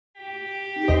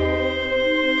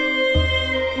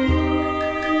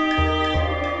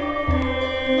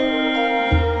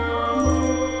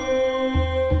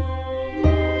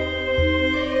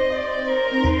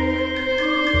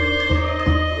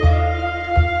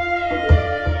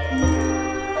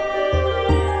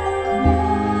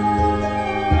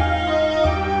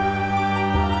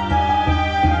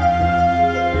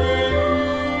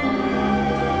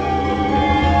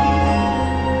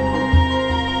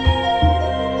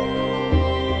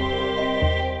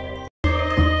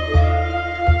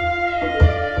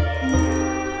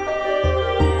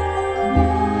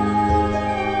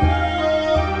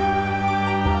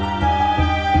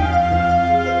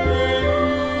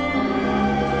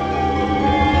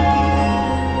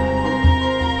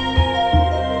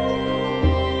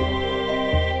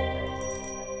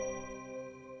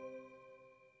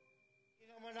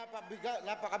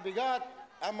mabigat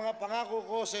ang mga pangako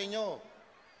ko sa inyo.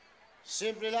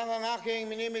 Simple lang ang aking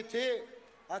minimithi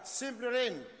at simple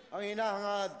rin ang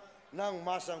hinahangad ng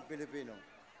masang Pilipino.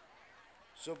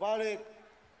 Subalit,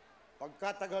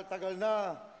 pagkatagal-tagal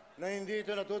na hindi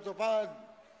ito natutupad,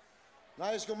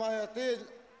 nais ko mahatid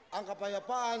ang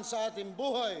kapayapaan sa ating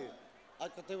buhay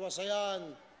at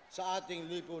katiwasayan sa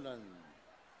ating lipunan.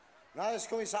 Nais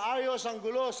kong isaayos ang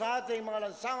gulo sa ating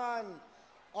mga lansangan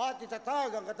at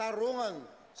itatag ang katarungan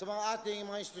sa mga ating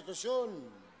mga institusyon.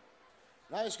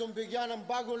 Nais kong bigyan ng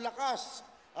bagong lakas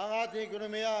ang ating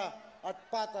ekonomiya at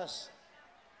patas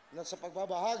na sa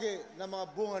pagbabahagi ng mga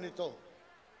bunga nito.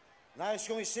 Nais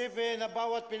kong isipin na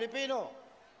bawat Pilipino,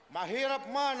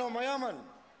 mahirap man o mayaman,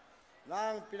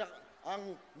 na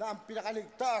ang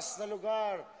pinakaligtas na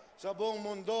lugar sa buong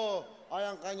mundo ay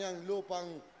ang kanyang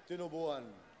lupang tinubuan.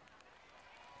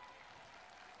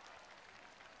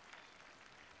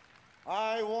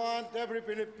 I want every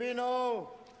Filipino,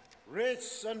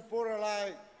 rich and poor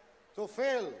alike, to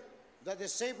feel that the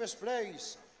safest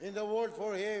place in the world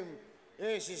for him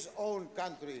is his own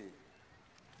country.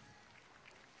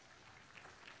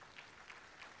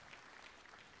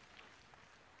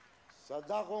 Sa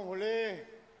dakong huli,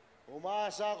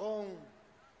 umaasa akong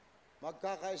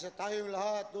magkakaisa tayong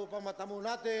lahat upang matamo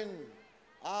natin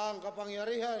ang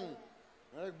kapangyarihan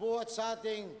na nagbuhat sa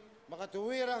ating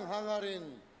makatuwirang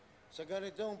hangarin. Sa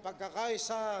ganitong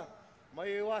pagkakaisa,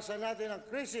 maiiwasan natin ang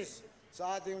krisis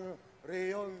sa ating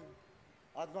rehiyon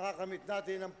at makakamit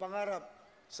natin ang pangarap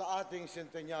sa ating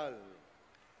sentenyal.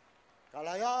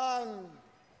 Kalayaan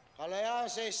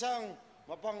sa isang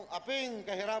mapang-aping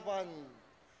kahirapan,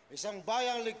 isang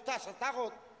bayang ligtas sa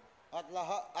takot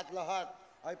at lahat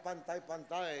ay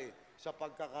pantay-pantay sa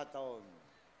pagkakataon.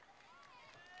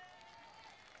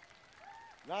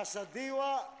 Nasa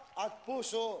diwa at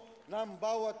puso ng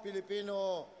bawat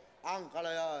Pilipino ang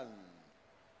kalayaan.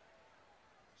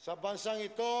 Sa bansang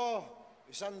ito,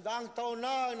 100 taon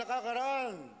na ang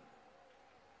nakakaraan.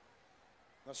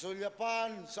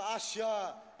 Nasulyapan sa Asya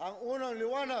ang unang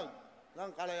liwanag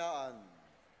ng kalayaan.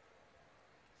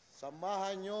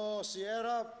 Samahan niyo si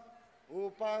ERAP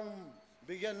upang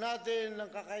bigyan natin ng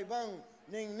kakaibang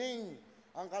ningning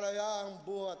ang kalayaang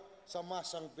buhat sa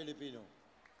masang Pilipino.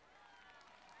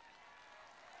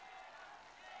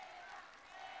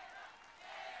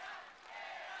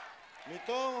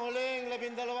 Nitong huling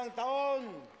 12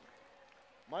 taon,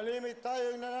 malimit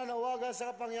tayong nananawagan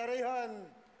sa kapangyarihan,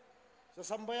 sa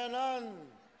sambayanan,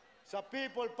 sa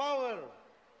people power,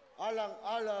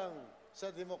 alang-alang sa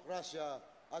demokrasya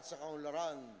at sa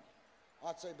kaunlaran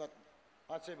at sa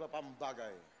iba pang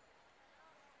bagay.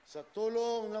 Sa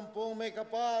tulong ng Pong May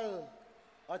Kapal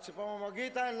at sa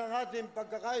pamamagitan ng ating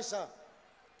pagkakaisa,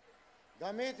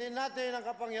 gamitin natin ang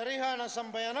kapangyarihan ng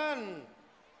sambayanan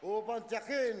upang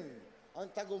tiyakin ang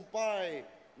tagumpay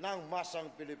ng masang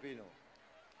Pilipino.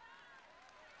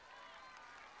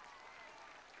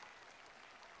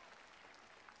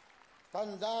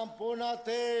 Tandaan po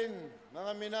natin,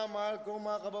 mga minamahal kong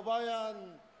mga kababayan,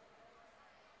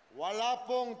 wala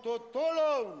pong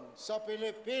tutulong sa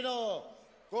Pilipino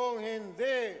kung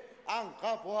hindi ang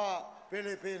kapwa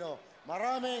Pilipino.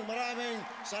 Maraming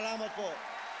salamat po.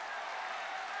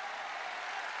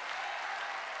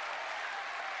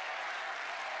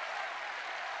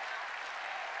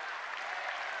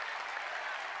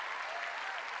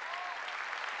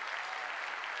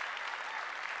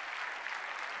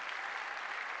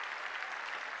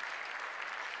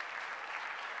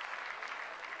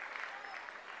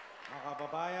 Mga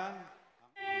kababayan,